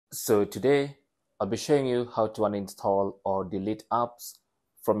So today I'll be showing you how to uninstall or delete apps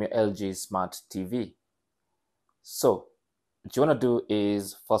from your LG Smart TV. So what you want to do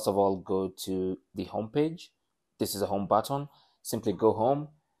is first of all go to the home page. This is a home button. Simply go home,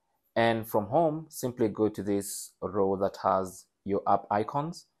 and from home simply go to this row that has your app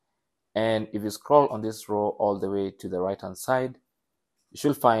icons. And if you scroll on this row all the way to the right hand side, you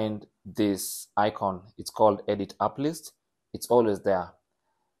should find this icon. It's called Edit App List. It's always there.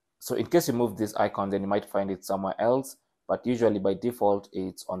 So in case you move this icon, then you might find it somewhere else, but usually by default,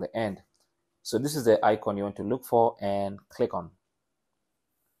 it's on the end. So this is the icon you want to look for and click on.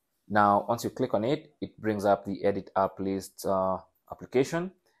 Now, once you click on it, it brings up the Edit App List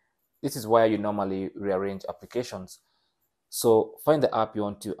application. This is where you normally rearrange applications. So find the app you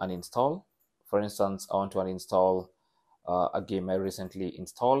want to uninstall. For instance, I want to uninstall a game I recently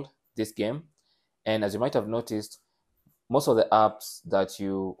installed, this game. And as you might have noticed, most of the apps that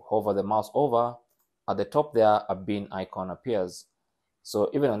you hover the mouse over, at the top there, a bin icon appears.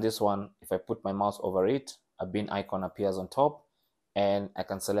 So even on this one, if I put my mouse over it, a bin icon appears on top, and I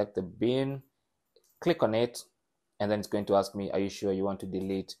can select the bin, click on it, and then it's going to ask me, are you sure you want to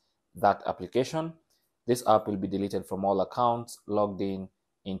delete that application? This app will be deleted from all accounts logged in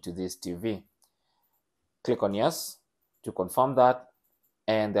into this TV. Click on yes to confirm that,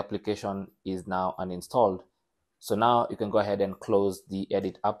 and the application is now uninstalled. So now you can go ahead and close the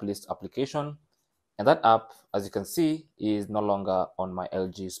Edit App List application. And that app, as you can see, is no longer on my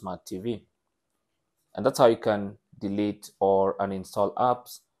LG Smart TV. And that's how you can delete or uninstall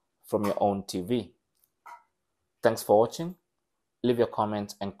apps from your own TV. Thanks for watching. Leave your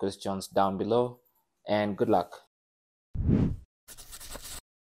comments and questions down below, and good luck.